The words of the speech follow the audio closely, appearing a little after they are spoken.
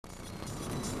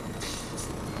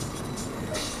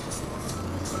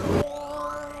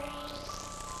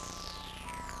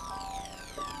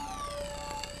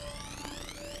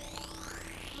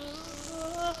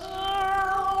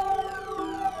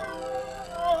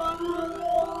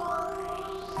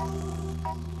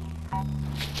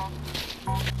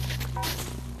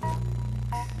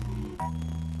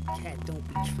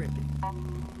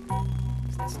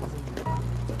That's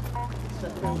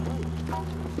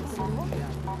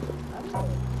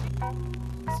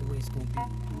the way it's gonna be.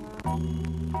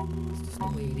 It's just the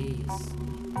way it is.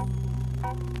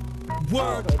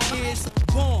 Word is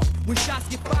born. When shots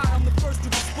get fired, I'm the first to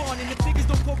respond. And if niggas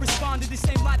don't correspond to the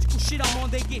same logical shit I'm on,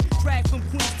 they get dragged from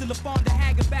Queens to LaFonda,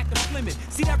 hanging back to Plymouth.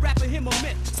 See that rapper, him a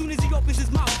myth. Soon as he opens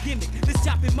his mouth, gimmick. Let's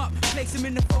chop him up, place him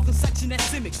in the frozen section at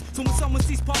Simics. So when someone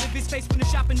sees part of his face when they're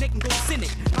shopping, they can go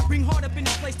cynic. I bring hard up in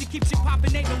this place to keep shit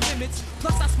popping, ain't no limits.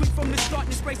 Plus I swing from the start in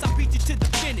this race, I beat you to the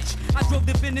finish. I drove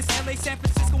to Venice, LA, San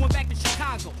Francisco, and back to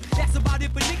Chicago. That's about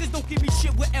it, but niggas don't give me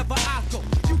shit wherever I go.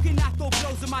 You cannot throw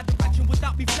blows in my direction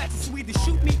without me flexing. So either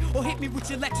shoot me or hit me with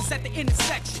your Lexus at the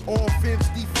intersection. Offense,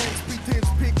 defense, pretense,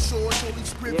 pictures, holy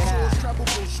scriptures, travel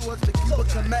brochures, the Cuba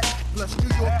connect. Plus New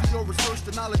York to your research,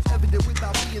 the knowledge evident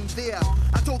without being there.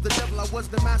 I told the devil I was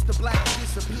the master black,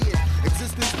 disappeared.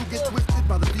 Existence to get twisted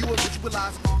by the viewer,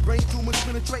 visualize. Brain tumors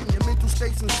penetrating your mental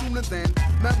states, and sooner than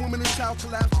man, woman, and child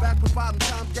collapse back, providing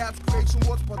time gaps, creation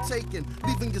was partaken,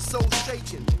 leaving your soul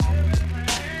shaking.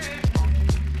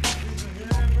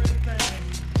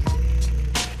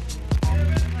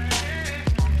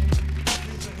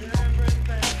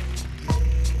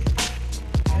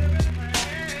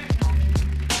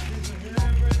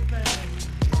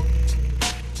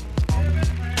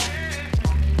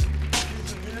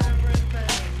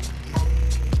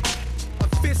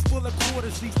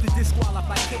 Leads to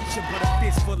disqualification, but a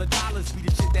fist full of dollars be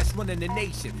the shit that's running the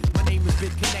nation. My name has been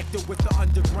connected with the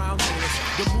underground noise,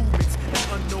 the movements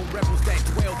and unknown rebels that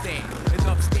dwell there. And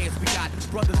upstairs we got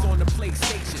brothers on the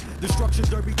PlayStation. The structure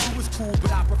derby too is cool,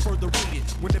 but I prefer the rated.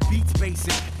 When the beat's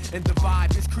basic and the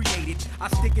vibe is created, I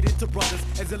stick it into brothers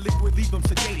as a liquid, leave them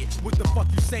sedated. What the fuck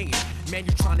you saying? Man,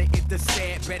 you trying to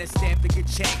intercept, better stamp and get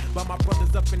checked by my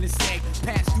brothers up in the sag.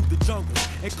 Pass through the jungle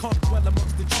and come dwell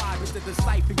amongst the tribe into the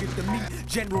cipher, get to meet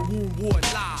General Wound Ward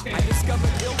live. I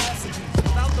discovered ill recipes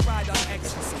without the ride on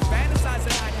ecstasy. Fantasize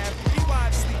that I'd have 3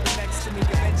 wives sleeping next to me.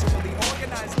 Eventually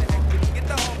organize the equity, get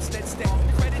the homestead steady.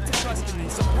 Credit to trusting me,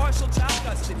 some partial child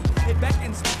custody. It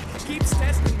beckons me, keeps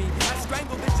testing me. I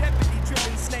strangle the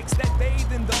jeopardy-driven snakes that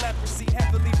bathe in the leprosy,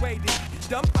 heavily weighted.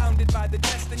 Dumbfounded by the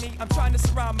destiny, I'm trying to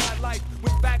surround my life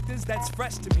with factors that's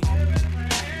fresh to me.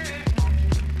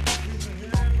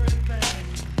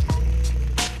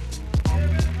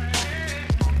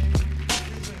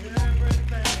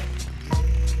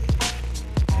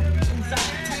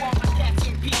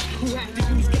 Who have to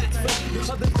use gats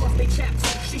for others plus they caps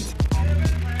on sheets.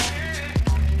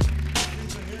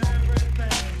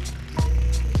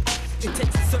 It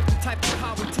takes a certain type of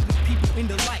power to lead people in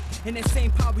the light, and that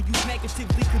same power used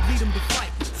negatively could lead them to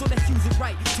fight. So let's use it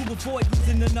right to avoid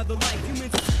losing another life.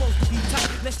 Humans are supposed to be tight.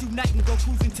 Let's unite and go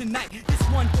cruising tonight. This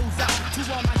one goes out to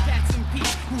all my cats in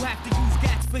peace who have to use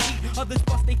gats for heat. Others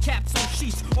bust their caps on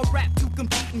sheets or rap to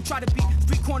compete and try to beat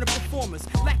street corner performers.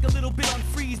 Lack a little bit on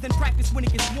freeze, then practice when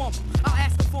it gets warmer. I'll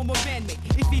ask a former bandmate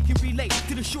if he can relate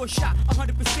to the short shot.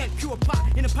 100% pure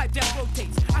pop in a pipe that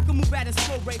rotates. I can move at a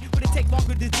slow rate, but it take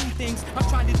longer to do things. I'm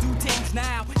trying to do things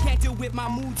now. Can't deal with my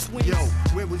mood swings. Yo,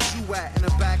 where was you at? In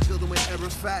the back building with error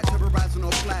fat, terrorizing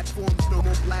on platforms, no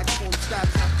more black form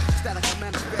stature. Static I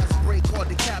manifest, break hard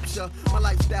to capture. My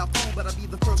lifestyle cool, but I'll be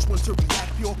the first one to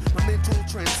react pure. My mental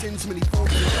transcends many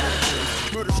forms and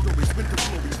characters. Murder stories, winter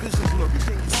glory, vision blurry.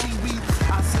 Can you see we?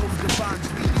 Ourselves divine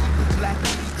beauty. Black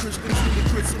beauty, Christians,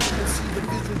 hypocrites, and see the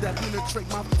vision that penetrate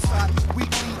my facade.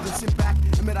 Weekly, then sit back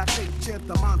and meditate, chant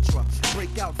the mantra.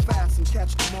 Break out fast and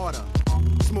catch the martyr.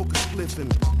 Smoke a spliff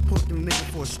and hook them nigga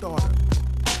for a starter.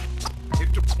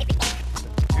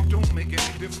 It don't make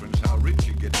any difference how rich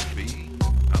you get to be,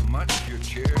 how much your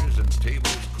chairs and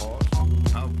tables cost,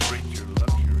 how great your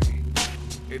luxury.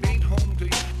 It ain't home to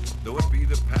you, though it be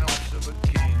the palace of a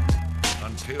king,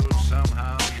 until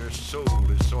somehow your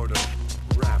soul is sort of